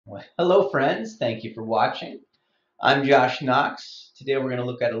Hello friends, thank you for watching. I'm Josh Knox. Today we're going to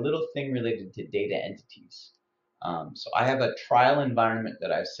look at a little thing related to data entities. So I have a trial environment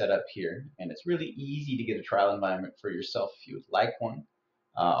that I've set up here, and it's really easy to get a trial environment for yourself if you would like one.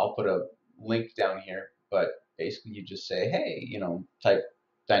 I'll put a link down here, but basically you just say, hey, type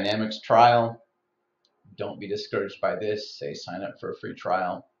Dynamics trial. Don't be discouraged by this. Say sign up for a free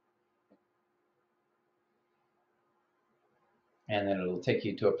trial. And then it'll take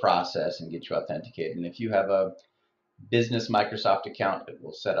you to a process and get you authenticated. And if you have a business Microsoft account, it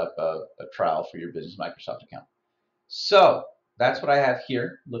will set up a trial for your business Microsoft account. So that's what I have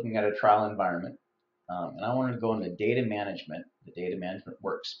here, looking at a trial environment. And I wanted to go into data management, the data management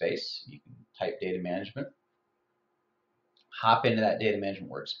workspace. You can type data management, hop into that data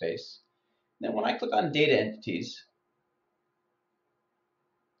management workspace. Then when I click on data entities,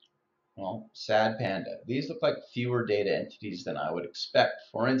 well, sad panda. These look like fewer data entities than I would expect.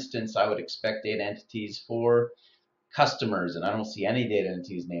 For instance, I would expect data entities for customers, and I don't see any data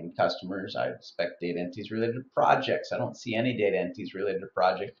entities named customers. I expect data entities related to projects. I don't see any data entities related to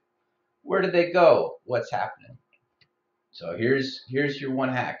project. Where did they go? What's happening? So here's your one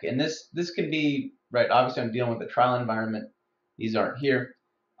hack, and this can be right. Obviously, I'm dealing with a trial environment. These aren't here.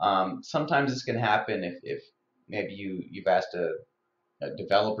 Sometimes this can happen if maybe you've asked a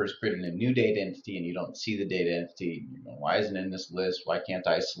developer's creating a new data entity and you don't see the data entity. Why isn't it in this list? Why can't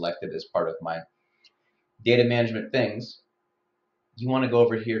I select it as part of my data management things? You want to go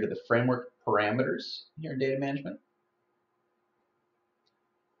over here to the framework parameters here in data management.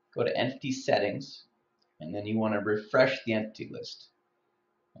 Go to entity settings, and then you want to refresh the entity list.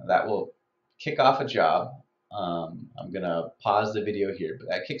 Now that will kick off a job. I'm going to pause the video here, but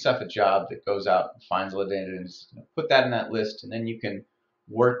that kicks off a job that goes out and finds all the data and put that in that list, and then you can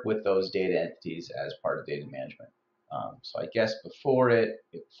work with those data entities as part of data management. So I guess before it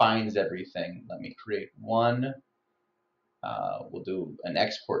finds everything, let me create one. We'll do an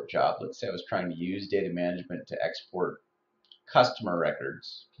export job. Let's say I was trying to use data management to export customer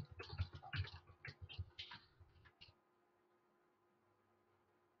records.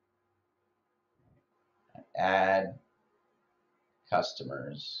 Add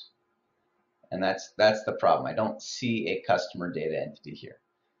customers. And that's the problem. I don't see a customer data entity here.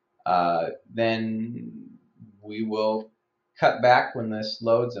 Then we will cut back when this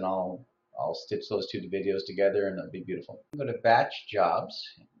loads, and I'll stitch those two videos together, and it'll be beautiful. Go to batch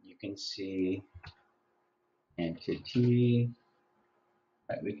jobs. You can see entity.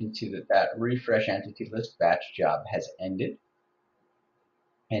 Right, we can see that refresh entity list batch job has ended.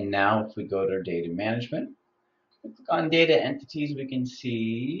 And now if we go to data management, we click on data entities, we can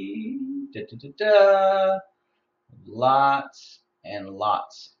see lots and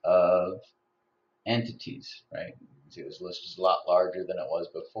lots of entities, right? You can see this list is a lot larger than it was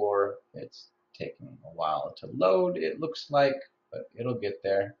before. It's taking a while to load, it looks like, but it'll get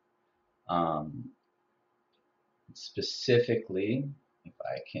there. Specifically, if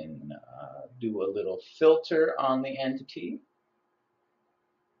I can do a little filter on the entity.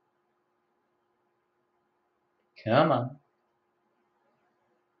 Come on.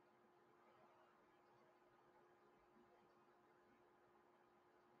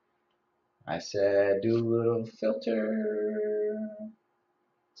 I said do a little filter.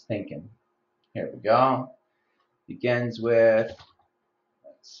 It's thinking. Here we go. Begins with,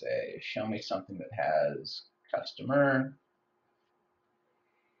 let's say, show me something that has customer.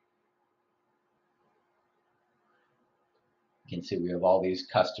 You can see we have all these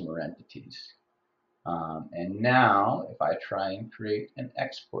customer entities. And now, if I try and create an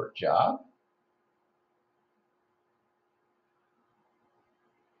export job,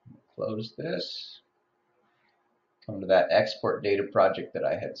 close this, come to that export data project that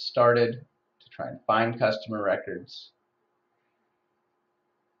I had started to try and find customer records.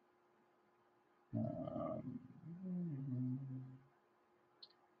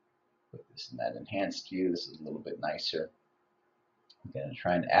 Put this in that enhanced view. This is a little bit nicer. I'm going to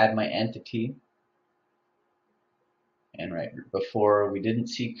try and add my entity. And right before we didn't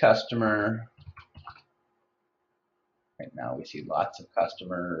see customer. Right now we see lots of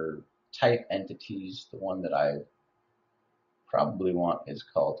customer type entities. The one that I probably want is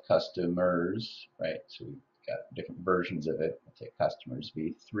called customers, right? So we've got different versions of it. I'll take customers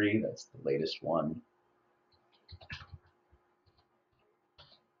v3, that's the latest one.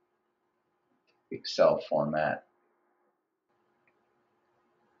 Excel format.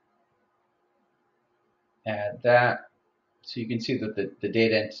 Add that. So you can see that the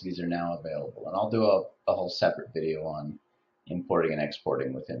data entities are now available. And I'll do a whole separate video on importing and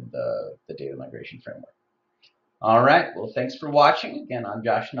exporting within the data migration framework. All right. Well, thanks for watching. Again, I'm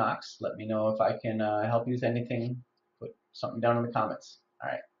Josh Knox. Let me know if I can help you with anything. Put something down in the comments.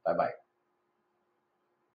 All right. Bye-bye.